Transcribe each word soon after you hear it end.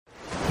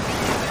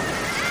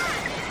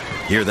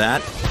Hear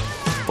that?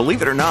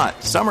 Believe it or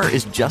not, summer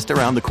is just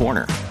around the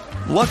corner.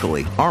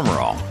 Luckily, Armor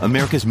All,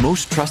 America's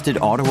most trusted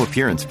auto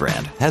appearance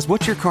brand, has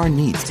what your car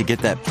needs to get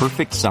that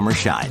perfect summer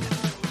shine.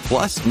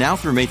 Plus, now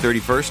through May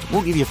 31st,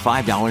 we'll give you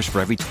 $5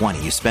 for every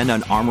 $20 you spend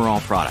on Armor All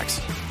products.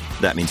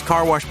 That means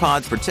car wash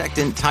pods,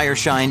 protectant, tire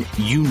shine,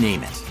 you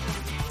name it.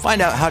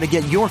 Find out how to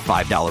get your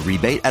 $5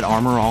 rebate at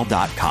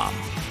armorall.com.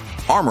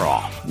 Armor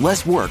All,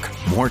 less work,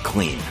 more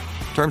clean.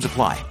 Terms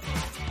apply.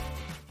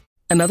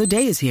 Another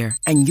day is here,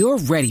 and you're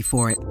ready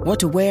for it. What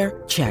to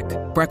wear? Check.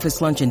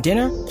 Breakfast, lunch, and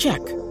dinner? Check.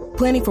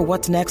 Planning for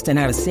what's next and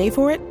how to save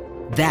for it?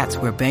 That's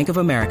where Bank of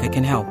America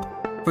can help.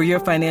 For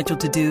your financial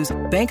to-dos,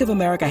 Bank of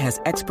America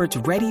has experts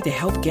ready to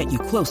help get you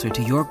closer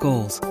to your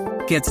goals.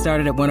 Get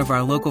started at one of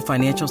our local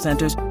financial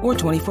centers or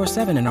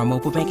 24/7 in our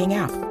mobile banking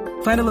app.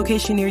 Find a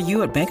location near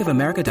you at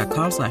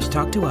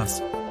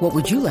bankofamerica.com/talktous. What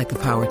would you like the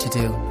power to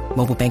do?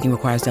 Mobile banking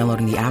requires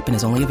downloading the app and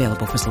is only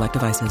available for select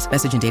devices.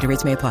 Message and data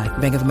rates may apply.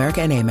 Bank of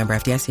America NA, member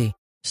FDIC.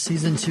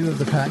 Season 2 of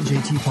the Pat and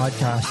JT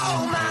podcast.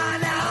 Oh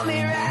man, I'm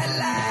here at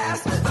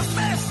last. The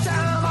best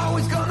time,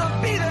 always gonna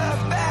be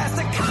the best.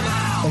 Come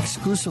on!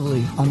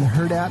 Exclusively on the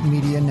Herd App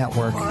Media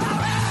Network.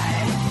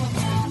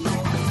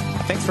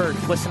 Thanks for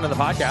listening to the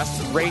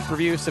podcast. Rate,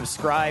 review,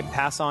 subscribe,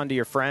 pass on to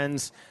your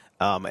friends.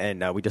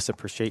 And we just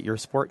appreciate your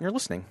support and your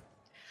listening.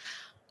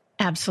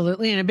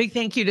 Absolutely. And a big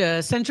thank you to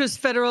Centrist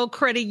Federal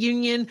Credit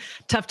Union.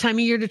 Tough time of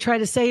year to try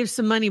to save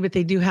some money, but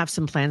they do have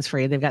some plans for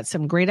you. They've got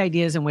some great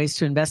ideas and ways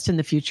to invest in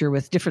the future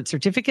with different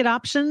certificate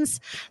options.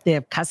 They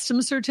have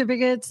custom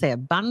certificates. They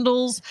have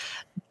bundles,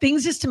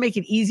 things just to make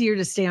it easier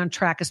to stay on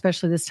track,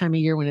 especially this time of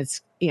year when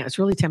it's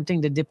really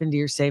tempting to dip into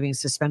your savings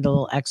to spend a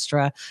little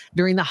extra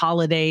during the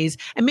holidays.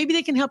 And maybe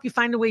they can help you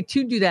find a way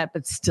to do that,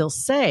 but still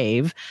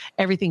save.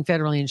 Everything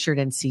federally insured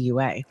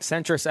NCUA.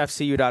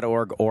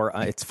 CentrusFCU.org, or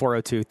it's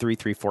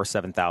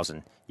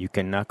 402-334-7000. You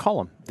can call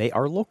them. They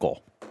are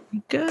local.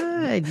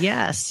 Good.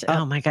 Yes.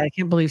 Oh my God. I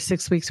can't believe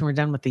 6 weeks and we're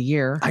done with the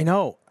year. I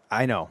know.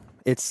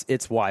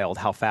 It's wild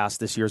how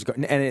fast this year's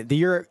going. And the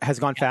year has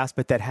gone fast,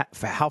 but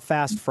how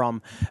fast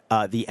from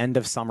the end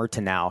of summer to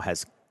now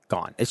has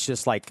gone. It's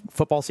just like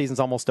football season's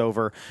almost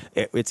over.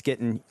 It's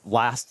getting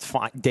last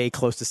day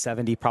close to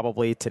 70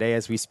 probably today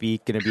as we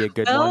speak. Going to be a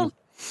good one.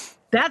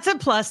 That's a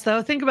plus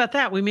though. Think about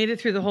that. We made it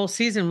through the whole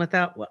season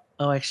without,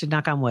 I should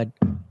knock on wood.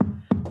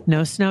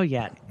 No snow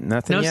yet.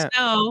 Nothing yet.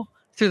 No snow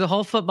through the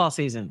whole football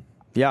season.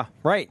 Yeah,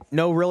 right.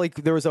 No, really.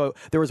 There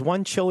was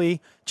one chilly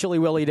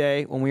Willy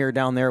day when we were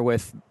down there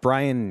with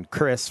Brian and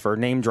Chris for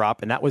name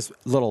drop, and that was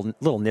little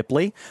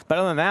nipply. But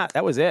other than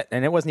that was it.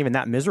 And it wasn't even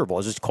that miserable. It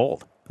was just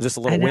cold. It was just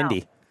a little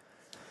windy.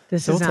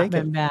 This has not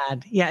been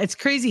bad. Yeah, it's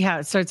crazy how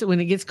it starts when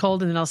it gets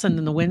cold and then all of a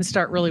sudden the winds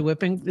start really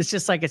whipping. It's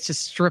just like it's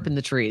just stripping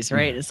the trees,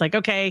 right? It's like,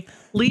 okay,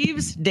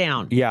 leaves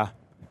down. Yeah.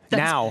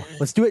 Now,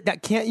 let's do it.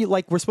 That can't you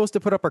we're supposed to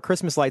put up our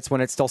Christmas lights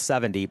when it's still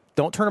 70.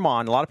 Don't turn them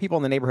on. A lot of people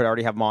in the neighborhood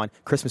already have them on.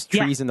 Christmas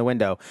trees in the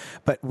window.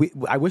 But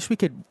I wish we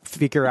could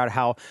figure out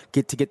how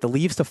to get the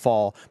leaves to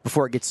fall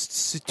before it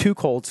gets too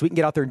cold so we can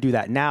get out there and do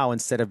that now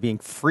instead of being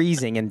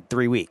freezing in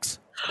 3 weeks.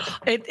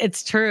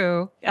 It's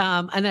true.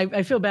 And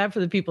I feel bad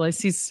for the people I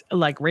see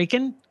like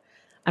raking.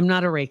 I'm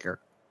not a raker.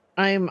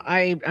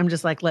 I'm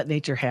just like, let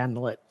nature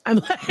handle it. I'm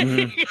like,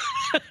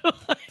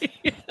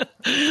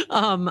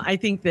 I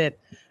think that,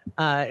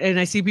 and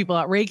I see people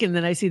out raking,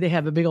 then I see they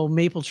have a big old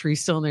maple tree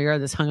still in their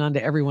yard that's hung on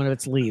to every one of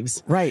its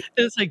leaves. Right.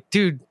 It's like,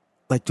 dude,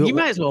 you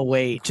might as well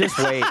wait. Just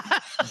wait.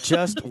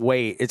 Just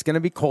wait. It's going to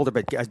be colder,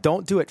 but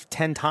don't do it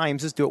 10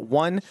 times. Just do it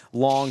one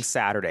long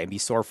Saturday and be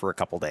sore for a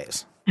couple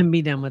days. And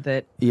be done with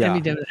it. Yeah.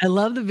 I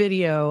love the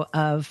video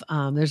of,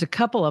 there's a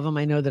couple of them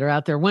I know that are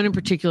out there. One in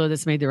particular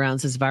that's made the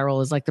rounds is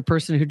viral is like the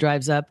person who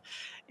drives up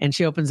and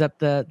she opens up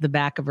the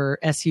back of her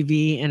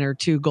SUV and her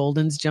two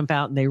Goldens jump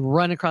out and they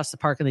run across the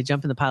park and they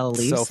jump in the pile of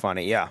leaves. So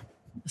funny. Yeah.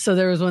 So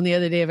there was one the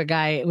other day of a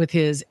guy with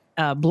his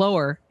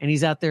blower and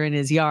he's out there in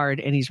his yard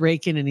and he's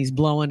raking and he's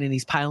blowing and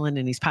he's piling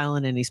and he's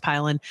piling and he's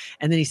piling.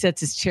 And then he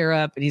sets his chair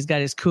up and he's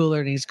got his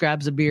cooler and he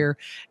grabs a beer.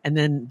 And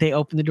then they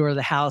open the door of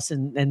the house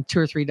and 2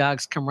 or 3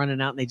 dogs come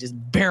running out and they just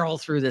barrel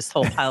through this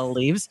whole pile of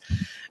leaves.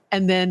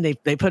 And then they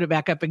put it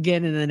back up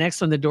again. And the next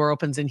one, the door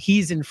opens and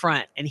he's in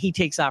front and he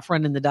takes off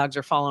running. The dogs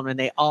are following and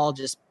they all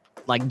just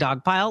like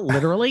dog pile,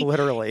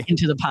 literally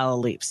into the pile of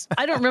leaves.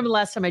 I don't remember the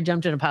last time I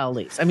jumped in a pile of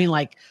leaves. I mean,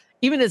 like,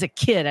 even as a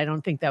kid, I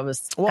don't think that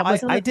was. Well,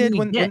 I did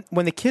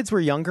when the kids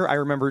were younger.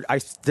 I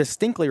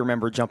distinctly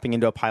remember jumping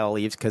into a pile of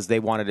leaves because they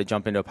wanted to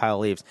jump into a pile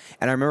of leaves,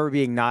 and I remember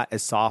being not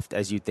as soft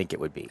as you'd think it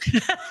would be.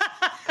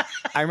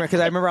 I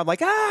remember I'm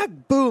like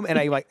boom, and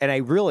I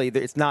really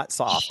it's not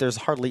soft. There's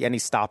hardly any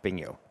stopping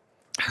you.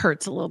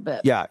 Hurts a little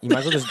bit. Yeah, you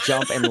might as well just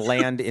jump and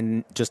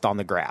land just on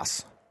the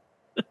grass.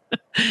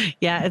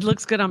 Yeah, it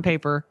looks good on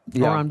paper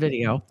or on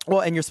video.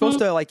 Well, and you're supposed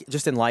to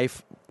just in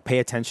life pay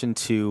attention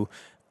to.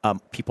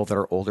 People that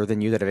are older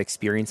than you that have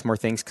experienced more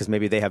things because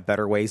maybe they have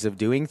better ways of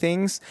doing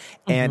things.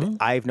 And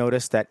I've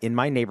noticed that in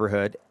my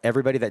neighborhood,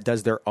 everybody that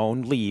does their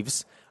own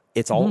leaves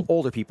It's all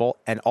older people,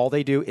 and all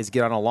they do is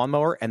get on a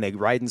lawnmower and they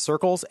ride in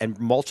circles and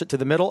mulch it to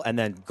the middle and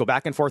then go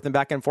back and forth,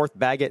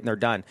 bag it, and they're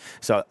done.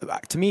 So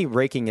to me,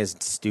 raking is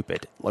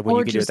stupid. Like when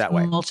you can do it that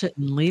way. Mulch it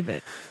and leave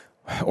it.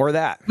 Or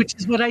that. Which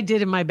is what I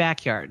did in my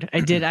backyard.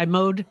 I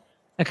mowed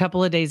a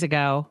couple of days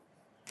ago.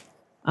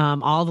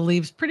 All the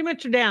leaves pretty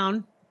much are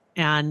down,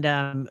 and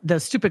the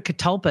stupid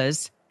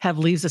catalpas have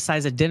leaves the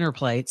size of dinner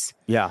plates.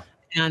 Yeah.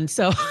 And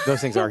so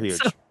those things are huge.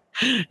 So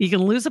you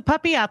can lose a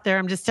puppy out there.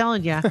 I'm just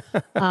telling you.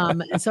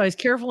 And so I was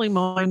carefully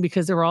mowing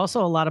because there were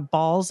also a lot of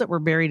balls that were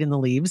buried in the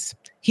leaves.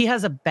 He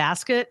has a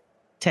basket.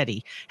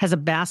 Teddy has a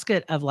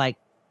basket of like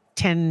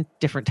 10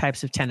 different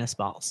types of tennis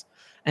balls.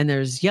 And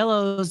there's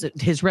yellows.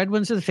 His red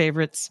ones are the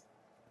favorites.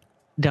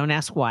 Don't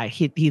ask why.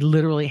 He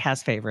literally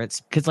has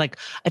favorites. Because like,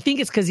 I think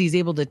it's because he's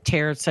able to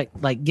tear,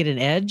 like get an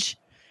edge.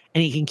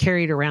 And he can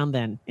carry it around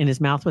then in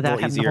his mouth without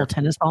having the whole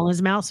tennis ball in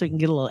his mouth. So he can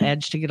get a little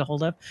edge to get a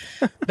hold of.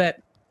 But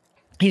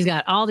he's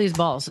got all these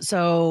balls.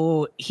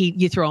 So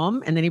you throw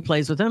them and then he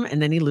plays with them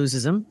and then he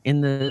loses them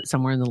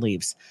somewhere in the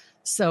leaves.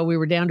 So we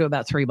were down to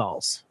about 3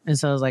 balls. And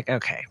so I was like,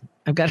 okay,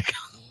 I've got to go.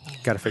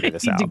 Got to figure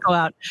this out. To go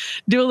out,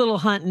 do a little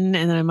hunting,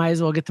 and then I might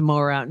as well get the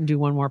mower out and do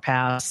one more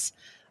pass.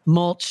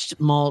 Mulched.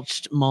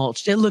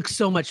 It looks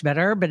so much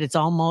better, but it's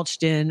all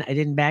mulched in. I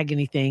didn't bag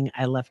anything.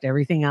 I left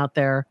everything out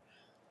there.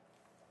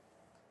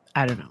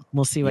 I don't know.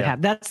 We'll see what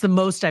happens. That's the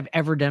most I've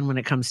ever done when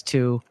it comes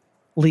to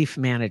leaf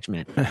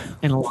management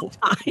in a long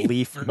time.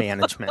 Leaf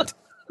management.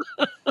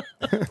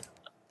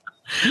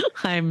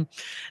 I'm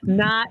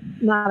not.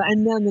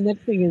 And then the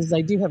next thing is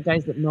I do have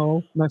guys that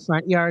mow my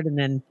front yard, and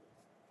then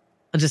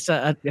just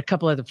a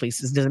couple other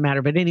places. Doesn't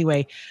matter. But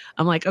anyway,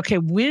 I'm like, okay,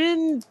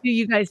 when do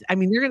you guys? I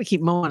mean, they're going to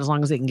keep mowing as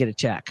long as they can get a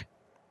check.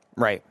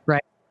 Right.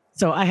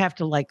 So I have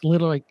to like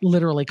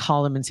literally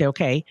call them and say,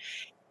 okay,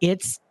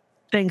 it's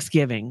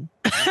Thanksgiving.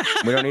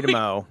 We don't need to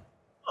mow.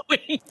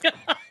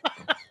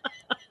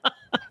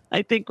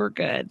 I think we're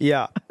good.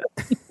 Yeah.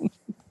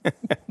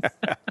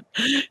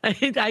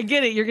 I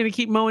get it. You're going to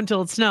keep mowing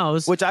until it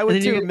snows. Which I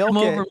would too. Milk come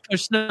it. over and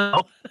push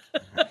snow.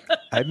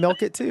 I'd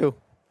milk it too.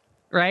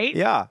 Right?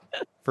 Yeah,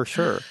 for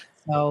sure.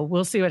 So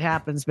we'll see what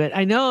happens. But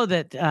I know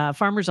that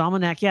Farmer's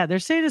Almanac, they're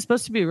saying it's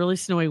supposed to be a really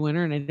snowy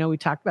winter. And I know we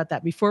talked about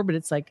that before, but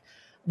it's like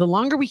the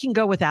longer we can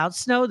go without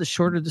snow, the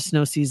shorter the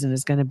snow season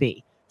is going to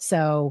be.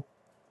 So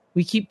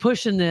we keep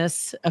pushing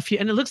this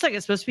and it looks like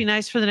it's supposed to be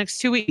nice for the next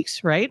 2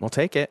 weeks, right? We'll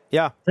take it.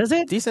 Yeah. Does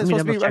it? Decent. It's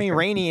supposed to be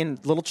rainy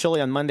and a little chilly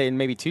on Monday and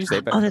maybe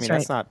Tuesday, but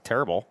that's not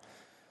terrible.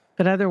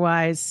 But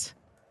otherwise,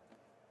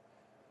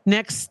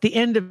 the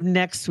end of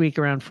next week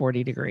around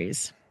 40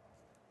 degrees.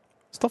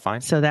 Still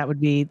fine. So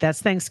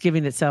that's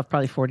Thanksgiving itself,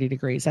 probably 40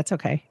 degrees. That's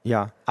okay.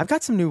 Yeah. I've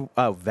got some new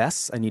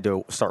vests I need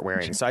to start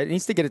wearing. So it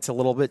needs to get it to a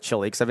little bit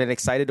chilly because I've been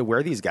excited to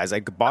wear these guys. I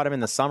bought them in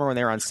the summer when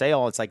they were on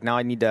sale. It's like, now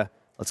I need to,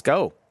 let's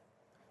go.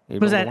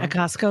 Was that a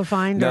Costco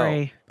find?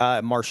 No,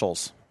 or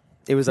Marshalls.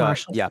 It was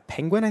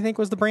Penguin, I think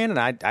was the brand. And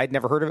I'd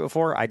never heard of it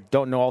before. I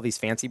don't know all these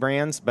fancy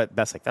brands, but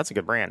Beth's like, that's a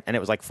good brand. And it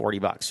was like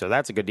 $40. So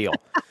that's a good deal.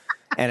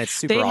 And it's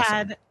super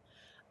awesome.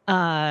 They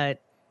had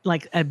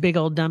like a big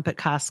old dump at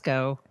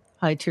Costco.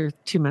 Probably 2 or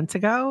 3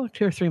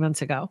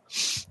 months ago.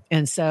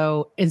 And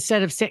so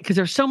instead of because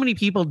there's so many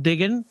people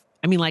digging,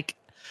 I mean, like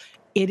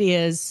it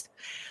is,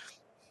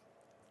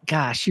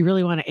 gosh, you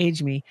really want to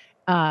age me.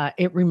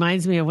 It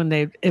reminds me of when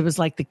it was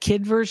like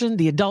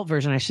the adult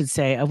version, I should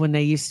say, of when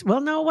they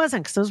no, it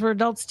wasn't because those were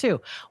adults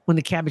too. When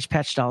the Cabbage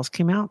Patch dolls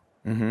came out,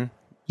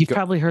 you've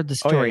probably heard the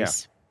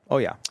stories. Oh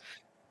yeah.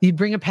 You'd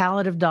bring a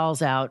pallet of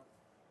dolls out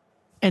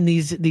and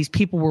these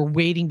people were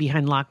waiting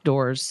behind locked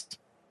doors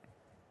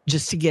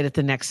just to get at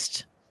the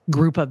next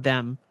group of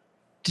them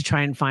to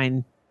try and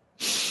find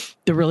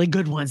the really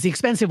good ones, the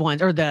expensive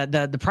ones, or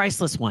the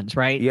priceless ones,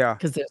 right? Yeah.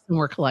 Because there's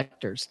more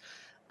collectors.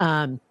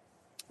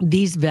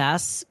 These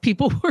vests,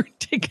 people were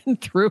digging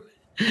through.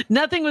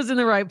 Nothing was in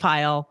the right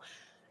pile.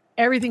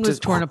 Everything was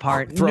torn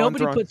apart.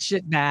 Nobody put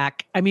shit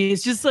back. I mean,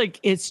 it's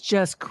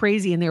just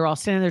crazy. And they were all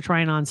standing there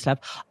trying on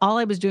stuff. All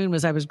I was doing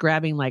was I was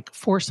grabbing like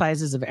 4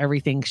 sizes of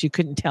everything because you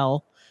couldn't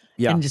tell.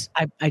 Yeah. And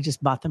I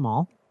just bought them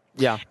all.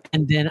 Yeah.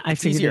 And then I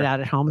figured it out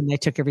at home and they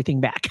took everything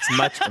back.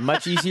 It's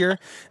much easier.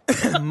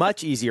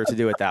 Much easier to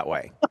do it that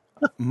way.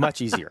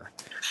 Much easier.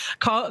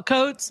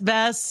 Coats,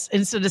 vests,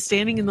 instead of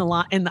standing in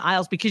the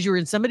aisles because you were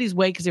in somebody's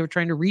way because they were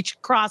trying to reach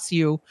across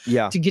you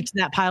to get to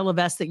that pile of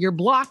vests that you're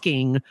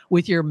blocking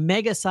with your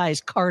mega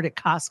sized cart at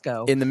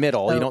Costco. In the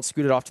middle. So, you don't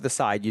scoot it off to the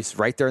side. You just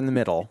right there in the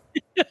middle.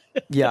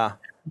 Yeah.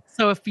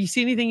 So if you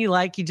see anything you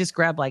like, you just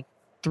grab like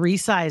 3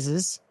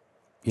 sizes.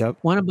 Yep.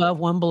 One above,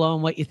 one below,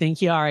 and what you think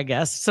you are, I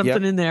guess.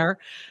 Something in there.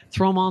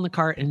 Throw them all in the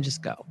cart and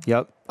just go.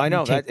 Yep. I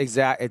know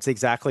it's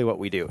exactly what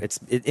we do.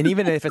 And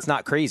even if it's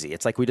not crazy,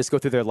 it's like we just go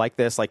through there like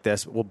this.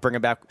 We'll bring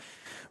it back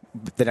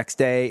the next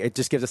day. It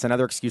just gives us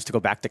another excuse to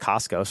go back to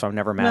Costco. So I'm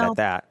never mad at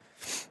that.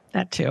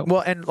 That too. Well,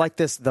 and like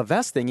the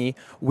vest thingy,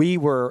 we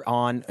were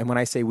on, and when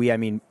I say we, I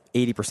mean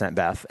 80%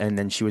 Beth, and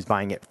then she was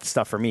buying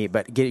stuff for me,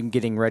 but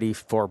getting ready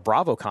for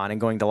BravoCon and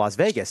going to Las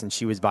Vegas, and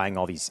she was buying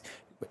all these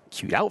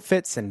cute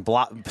outfits and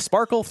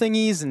sparkle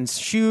thingies and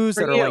shoes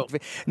For that are you.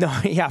 like, no,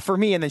 yeah, for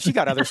me. And then she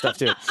got other stuff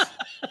too.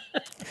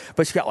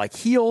 But she got like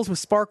heels with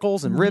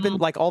sparkles and ribbon,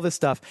 like all this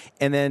stuff.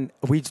 And then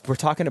we were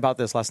talking about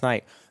this last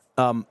night.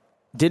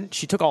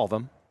 She took all of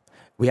them.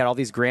 We had all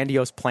these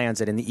grandiose plans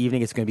that in the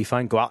evening it's going to be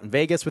fun. Go out in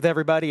Vegas with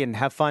everybody and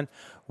have fun.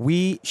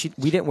 We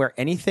didn't wear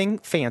anything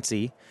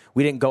fancy.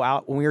 We didn't go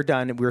out when we were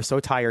done. We were so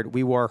tired.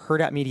 We wore Herd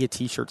at Media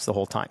T-shirts the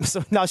whole time.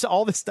 So now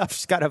all this stuff,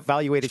 she's got to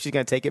evaluate if she's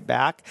going to take it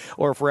back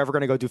or if we're ever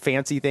going to go do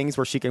fancy things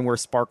where she can wear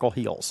sparkle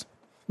heels.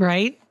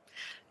 Right?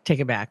 Take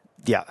it back.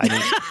 Yeah,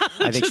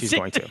 I think she's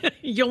going to.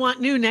 You'll want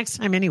new next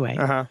time anyway.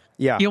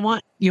 Yeah. You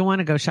want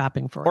to go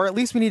shopping for it. Or at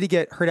least we need to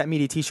get Herd at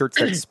Media T-shirts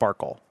that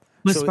sparkle.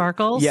 With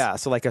sparkles? Yeah,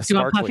 so like a Do you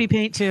want sparkly. puffy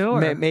paint too?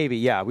 Or? Maybe,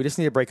 yeah. We just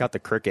need to break out the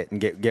Cricut and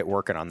get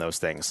working on those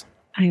things.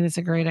 I think that's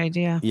a great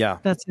idea. Yeah.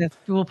 That's it.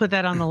 We'll put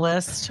that on the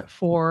list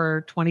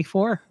for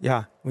 24.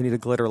 Yeah, we need a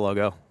glitter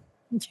logo.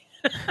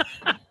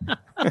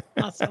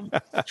 Awesome.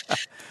 Oh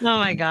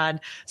my God.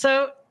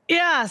 So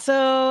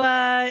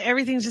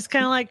everything's just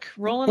kind of like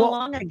rolling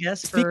along, I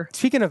guess.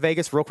 Speaking of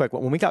Vegas, real quick,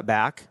 when we got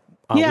back,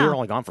 we were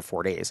only gone for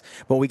 4 days.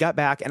 But we got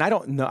back, and I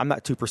don't know, I'm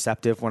not too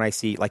perceptive when I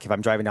see, like, if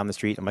I'm driving down the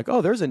street, I'm like,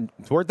 oh,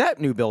 where'd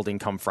that new building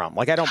come from?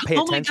 Like, I don't pay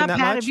attention that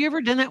Pat, much. have you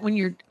ever done that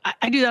when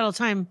I do that all the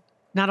time?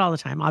 Not all the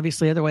time,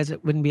 obviously, otherwise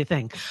it wouldn't be a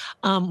thing.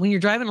 When you're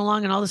driving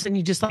along and all of a sudden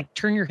you just like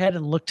turn your head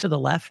and look to the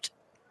left.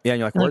 Yeah, and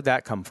you're like, where'd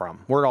that come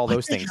from? Where'd all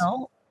those things?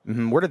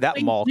 Where did that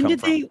mall come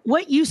from?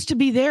 What used to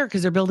be there?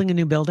 Because they're building a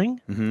new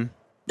building. Mm-hmm.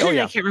 Oh,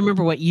 yeah. I can't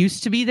remember what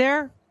used to be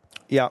there.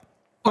 Yeah.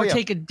 Or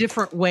take a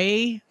different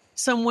way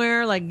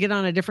somewhere, like get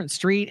on a different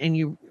street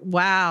and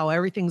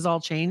everything's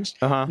all changed.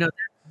 No,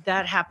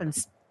 that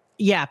happens.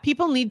 Yeah,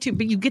 people need to,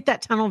 but you get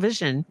that tunnel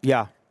vision.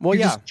 Yeah. Well,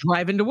 you're just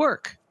driving to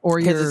work. Or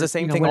because it's the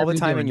same thing all the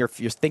time, and you're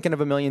thinking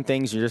of a million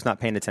things. You're just not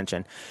paying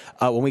attention.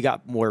 When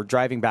we're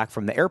driving back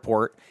from the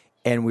airport,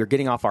 and we're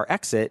getting off our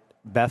exit,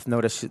 Beth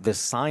noticed this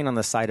sign on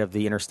the side of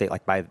the interstate,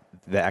 like by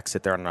the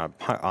exit there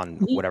on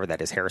whatever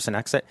that is, Harrison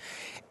exit,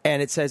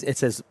 and it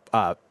says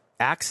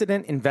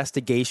accident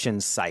investigation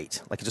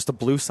site, like just a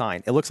blue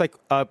sign. It looks like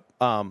a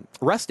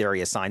rest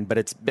area sign, but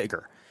it's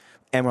bigger.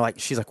 And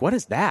she's like, what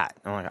is that?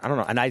 I'm like, I don't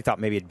know. And I thought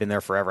maybe it'd been there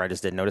forever. I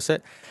just didn't notice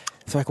it.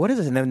 So like, what is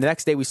it? And then the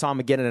next day we saw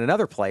him again in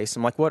another place.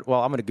 I'm like, what?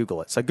 Well, I'm going to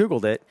Google it. So I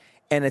Googled it,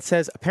 and it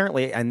says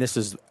apparently, and this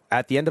is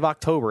at the end of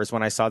October is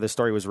when I saw this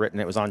story was written.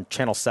 It was on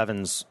Channel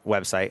 7's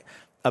website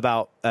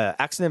about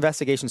accident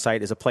investigation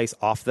site is a place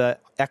off the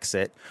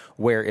exit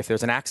where if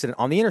there's an accident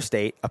on the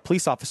interstate, a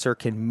police officer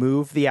can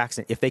move the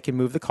accident. If they can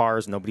move the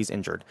cars, nobody's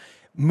injured.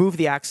 Move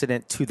the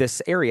accident to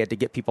this area to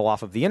get people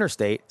off of the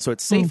interstate so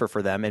it's safer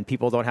for them and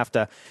people don't have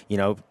to,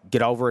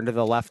 get over into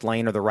the left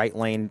lane or the right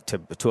lane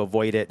to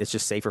avoid it. It's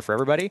just safer for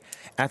everybody.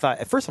 And I thought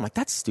at first I'm like,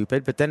 that's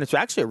stupid, but then it's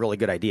actually a really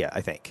good idea, I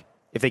think,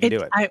 if they can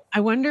do it. I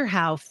wonder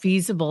how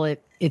feasible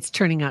it's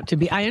turning out to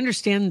be. I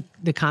understand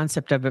the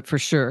concept of it for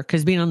sure,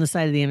 because being on the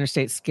side of the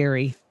interstate is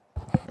scary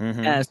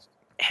as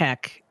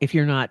heck if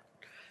you're not,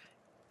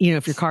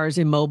 if your car is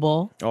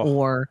immobile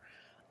or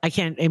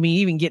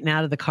even getting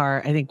out of the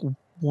car, I think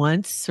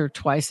once or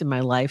twice in my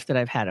life that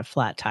I've had a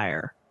flat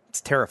tire. It's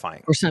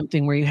terrifying. Or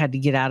something where you had to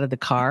get out of the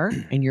car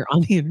and you're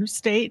on the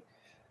interstate.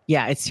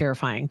 Yeah, it's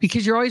terrifying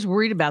because you're always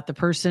worried about the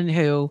person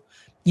who,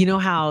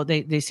 how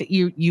they say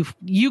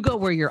you go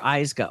where your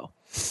eyes go.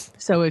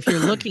 So if you're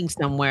looking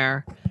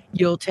somewhere,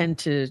 you'll tend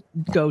to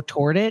go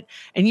toward it.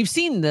 And you've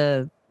seen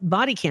the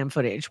body cam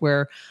footage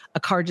where a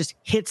car just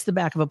hits the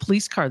back of a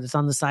police car that's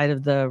on the side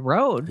of the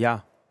road. Yeah.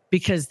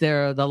 Because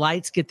the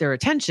lights get their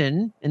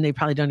attention and they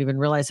probably don't even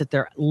realize that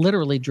they're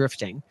literally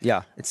drifting.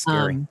 Yeah, it's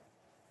scary.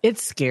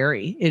 It's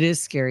scary. It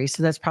is scary.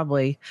 So that's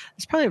probably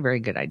a very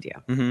good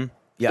idea. Mm-hmm.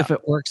 Yeah. If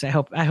it works, I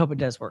hope it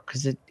does work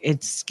because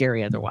it's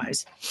scary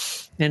otherwise.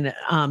 And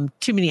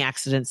too many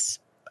accidents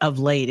of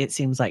late, it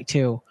seems like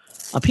too.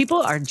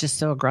 People are just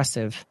so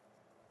aggressive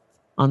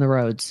on the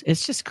roads.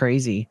 It's just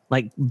crazy.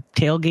 Like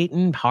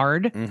tailgating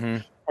hard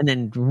and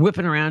then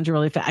whipping around you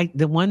really fast.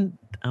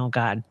 Oh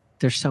God.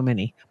 There's so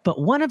many, but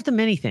one of the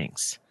many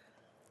things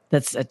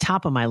that's at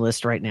top of my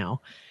list right now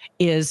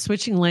is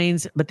switching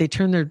lanes, but they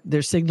turn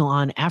their signal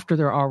on after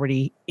they're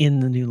already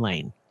in the new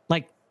lane.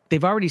 Like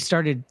they've already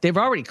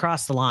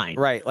crossed the line.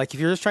 Right. Like if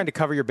you're just trying to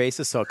cover your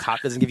bases so a cop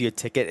doesn't give you a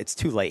ticket, it's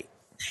too late.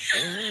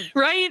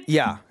 Right?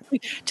 Yeah.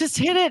 Just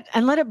hit it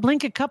and let it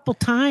blink a couple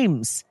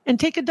times and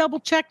take a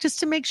double check just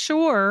to make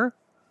sure.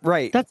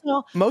 Right. That's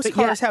all. Most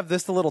cars have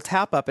this little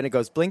tap up and it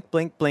goes blink,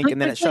 blink, blink, and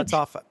then it shuts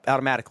off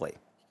automatically.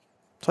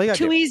 That's all you gotta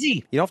do. Too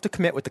easy. You don't have to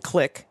commit with the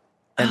click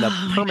and the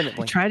permanent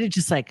blink. Try to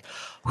just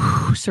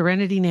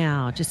serenity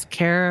now. Just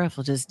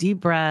careful, just deep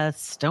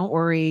breaths. Don't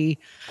worry.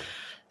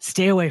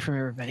 Stay away from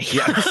everybody.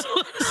 Yes.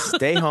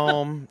 Stay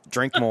home.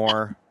 Drink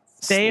more.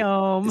 Stay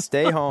home.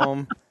 Stay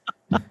home.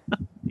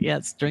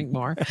 Yes, drink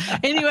more.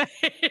 Anyway.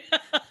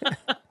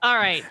 All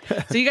right.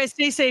 So you guys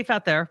stay safe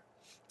out there.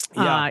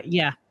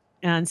 Yeah.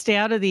 And stay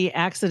out of the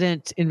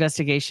accident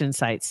investigation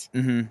sites.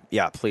 Mm-hmm.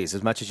 Yeah, please,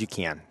 as much as you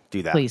can.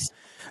 do that. Please.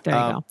 There you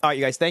go. All right,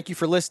 you guys, thank you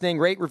for listening.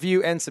 Rate,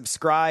 review, and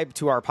subscribe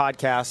to our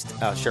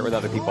podcast. Share it with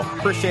other people.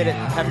 Appreciate it.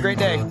 Have a great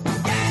day.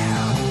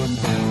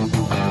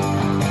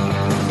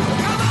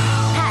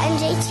 Pat and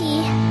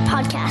JT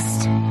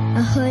Podcast,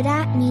 a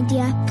Huda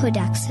Media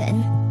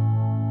Production.